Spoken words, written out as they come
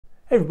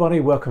Hey everybody,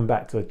 welcome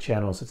back to the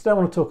channel. So today I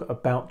want to talk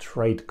about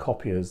trade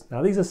copiers.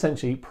 Now these are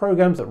essentially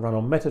programs that run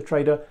on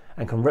Metatrader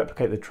and can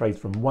replicate the trades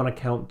from one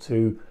account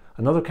to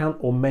another account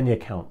or many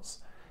accounts.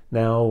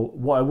 Now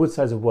what I would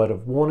say as a word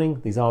of warning,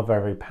 these are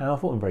very, very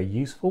powerful and very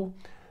useful,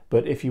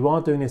 but if you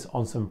are doing this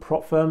on some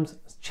prop firms,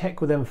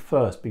 check with them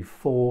first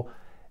before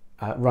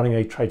running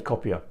a trade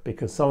copier,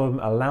 because some of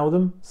them allow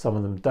them, some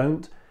of them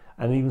don't,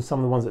 and even some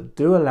of the ones that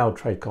do allow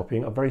trade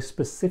copying are very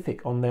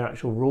specific on their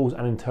actual rules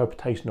and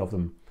interpretation of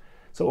them.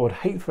 So what I would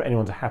hate for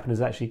anyone to happen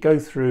is actually go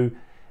through,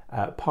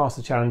 pass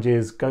the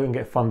challenges, go and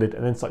get funded,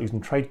 and then start using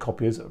trade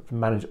copiers to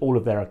manage all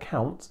of their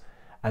accounts.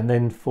 And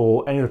then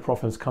for any of the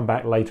prop firms to come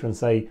back later and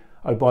say,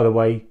 oh, by the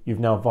way,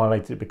 you've now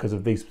violated it because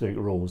of these specific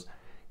rules.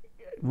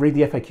 Read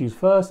the FAQs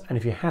first, and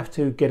if you have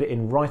to, get it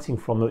in writing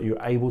from them that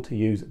you're able to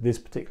use this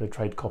particular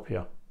trade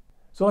copier.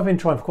 So I've been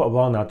trying for quite a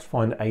while now to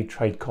find a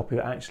trade copier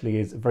that actually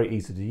is very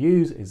easy to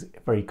use, is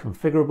very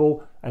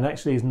configurable, and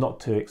actually is not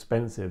too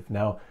expensive.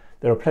 Now,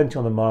 there are plenty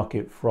on the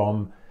market,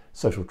 from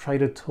social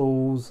trader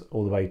tools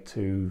all the way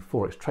to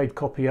Forex trade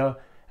copier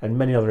and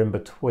many other in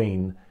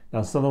between.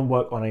 Now some of them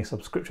work on a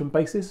subscription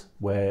basis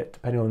where,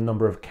 depending on the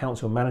number of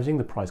accounts you're managing,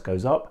 the price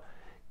goes up.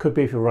 Could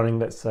be if you're running,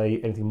 let's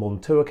say, anything more than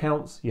 2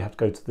 accounts, you have to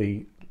go to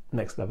the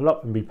next level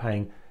up and be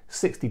paying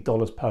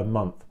 $60 per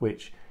month,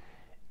 which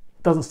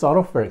doesn't start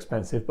off very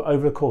expensive, but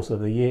over the course of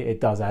the year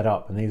it does add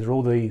up, and these are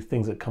all the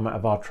things that come out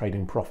of our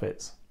trading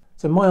profits.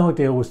 So my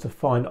idea was to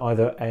find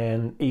either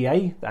an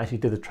EA that actually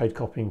did the trade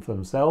copying for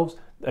themselves,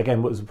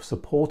 again was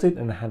supported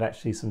and had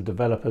actually some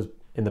developers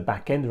in the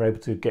back end who were able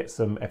to get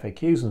some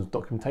FAQs and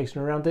documentation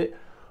around it,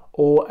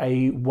 or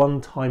a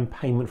one-time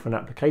payment for an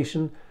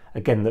application,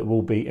 again that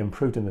will be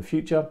improved in the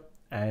future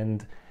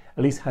and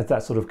at least has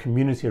that sort of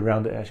community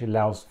around it. It actually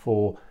allows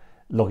for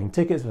logging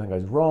tickets if something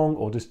goes wrong,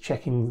 or just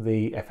checking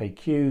the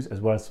FAQs,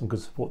 as well as some good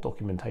support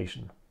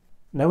documentation.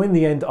 Now in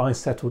the end I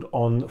settled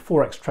on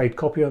Forex Trade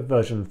Copier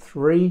version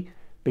 3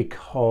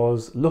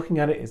 because looking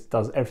at it, it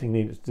does everything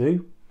it needs to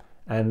do,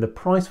 and the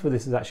price for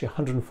this is actually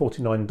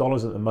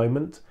 $149 at the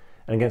moment,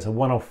 and again it's a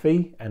one-off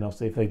fee, and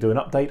obviously if they do an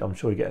update I'm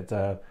sure you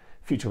get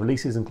future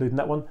releases including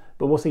that one.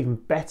 But what's even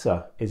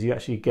better is you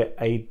actually get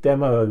a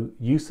demo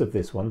use of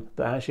this one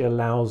that actually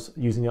allows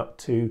using up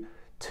to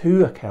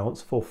 2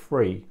 accounts for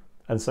free,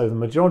 and so the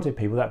majority of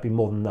people that'd be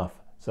more than enough.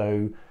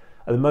 So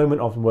at the moment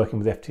I'm working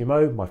with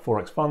FTMO, my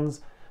Forex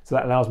funds, so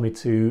that allows me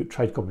to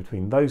trade copy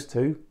between those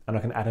 2, and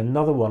I can add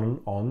another one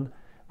on,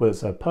 whether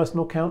it's a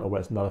personal account or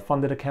whether it's another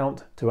funded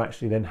account, to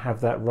actually then have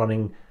that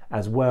running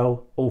as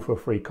well, all for a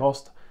free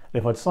cost.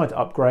 And if I decide to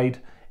upgrade,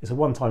 it's a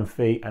one-time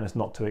fee and it's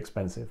not too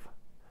expensive.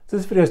 So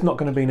this video is not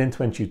going to be an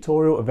end-to-end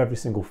tutorial of every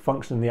single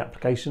function in the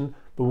application,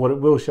 but what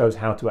it will show is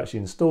how to actually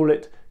install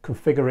it,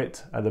 configure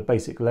it at the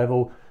basic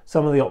level.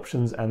 Some of the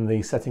options and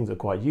the settings are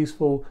quite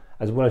useful,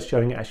 as well as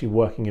showing it actually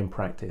working in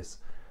practice.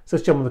 So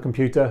let's jump on the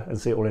computer and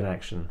see it all in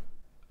action.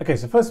 Okay,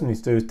 so first thing we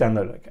need to do is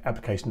download the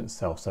application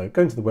itself. So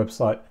go into the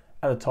website,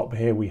 at the top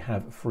here we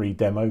have free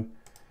demo.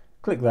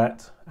 Click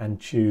that and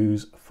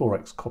choose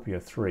Forex Copier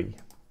 3.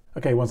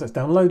 Okay, once that's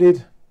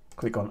downloaded,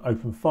 click on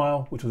Open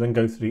File, which will then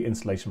go through the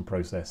installation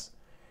process.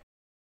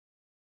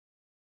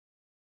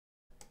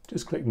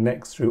 Just click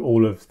Next through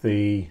all of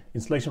the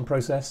installation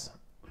process.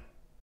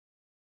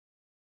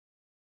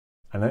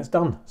 And then it's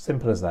done,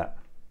 simple as that.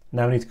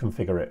 Now we need to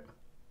configure it.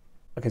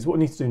 Okay, so what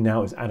we need to do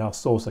now is add our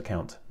source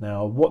account.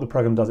 Now what the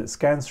program does, it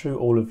scans through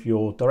all of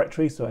your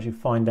directories to actually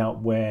find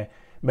out where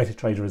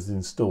Metatrader is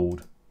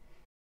installed.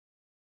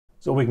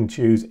 So all we can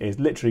choose is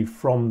literally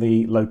from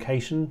the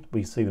location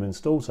we see them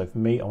installed. So for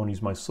me, I want to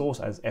use my source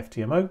as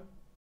FTMO.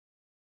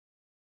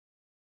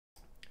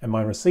 And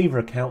my receiver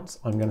accounts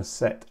I'm going to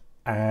set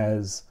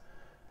as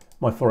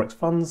my Forex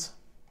funds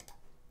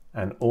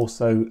and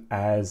also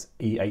as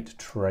E8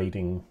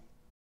 trading.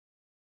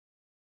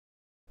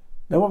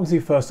 Now what we can see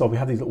first off, we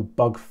have these little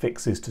bug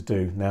fixes to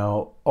do.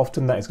 Now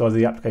often that is either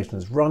the application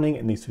is running,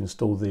 it needs to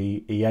install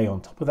the EA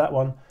on top of that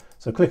one.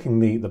 So clicking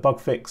the bug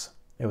fix,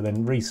 it will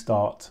then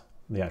restart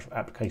the actual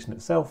application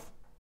itself.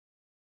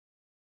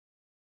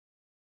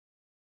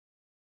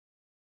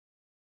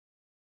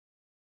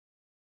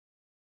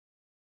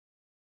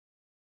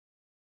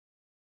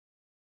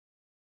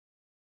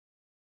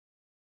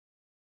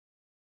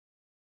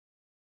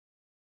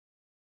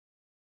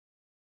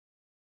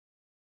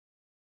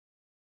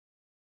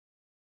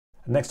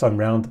 And next time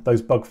round,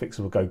 those bug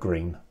fixes will go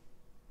green.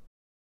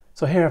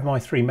 So here I have my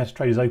 3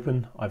 Metatraders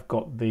open. I've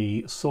got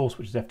the source,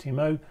 which is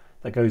FTMO,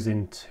 that goes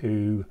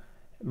into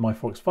my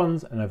Forex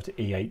funds and over to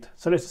E8.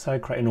 So let's just say I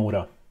create an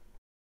order.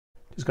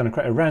 Just going to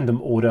create a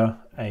random order,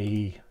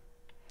 a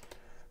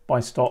buy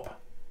stop,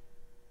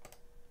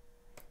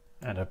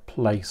 and a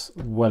place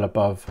well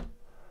above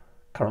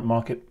current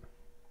market.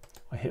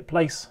 I hit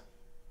place,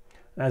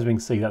 and as we can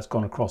see, that's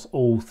gone across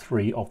all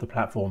 3 of the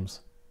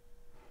platforms,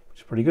 which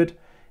is pretty good.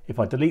 If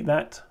I delete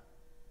that,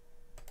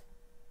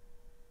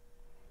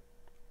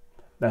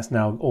 that's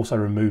now also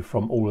removed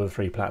from all of the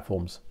 3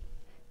 platforms.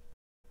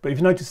 But if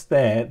you notice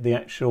there, the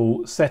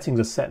actual settings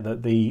are set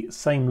that the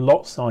same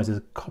lot size is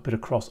copied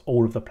across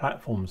all of the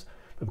platforms.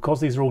 But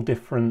because these are all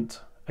different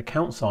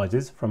account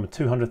sizes from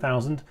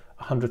 200,000,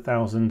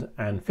 100,000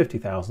 and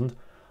 50,000,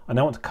 I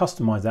now want to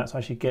customize that so I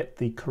actually get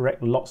the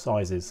correct lot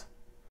sizes.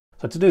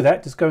 So to do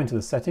that, just go into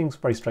the settings,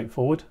 very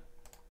straightforward.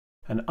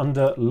 And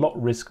under lot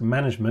risk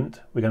management,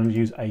 we're going to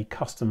use a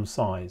custom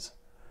size,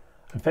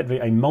 effectively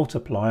a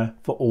multiplier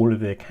for all of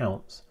the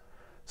accounts.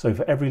 So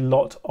for every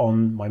lot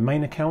on my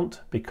main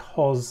account,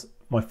 because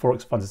my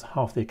Forex funds is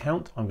half the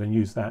account, I'm going to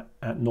use that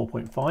at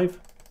 0.5.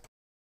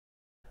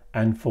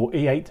 And for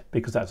E8,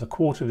 because that's a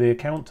quarter of the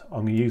account,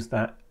 I'm going to use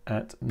that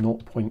at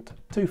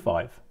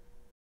 0.25.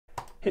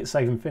 Hit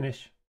save and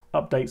finish.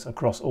 Updates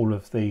across all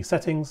of the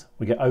settings.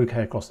 We get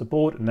OK across the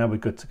board, and now we're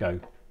good to go.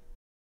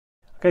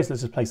 Okay, so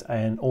let's just place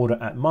an order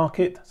at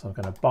market. So I'm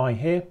going to buy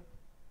here.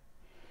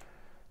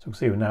 So we'll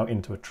see we're now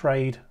into a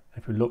trade.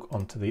 If we look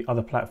onto the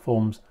other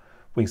platforms,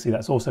 we can see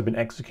that's also been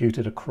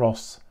executed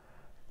across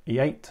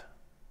E8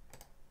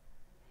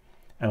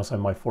 and also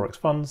my Forex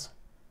funds.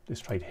 This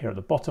trade here at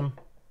the bottom.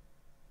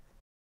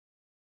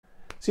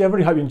 So yeah, I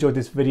really hope you enjoyed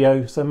this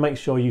video. So make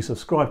sure you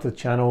subscribe to the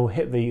channel,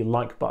 hit the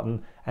like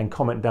button and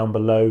comment down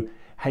below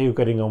how you're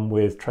getting on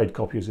with trade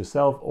copiers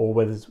yourself or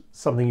whether it's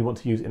something you want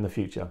to use in the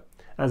future.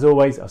 As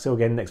always, I'll see you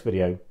again next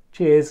video.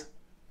 Cheers.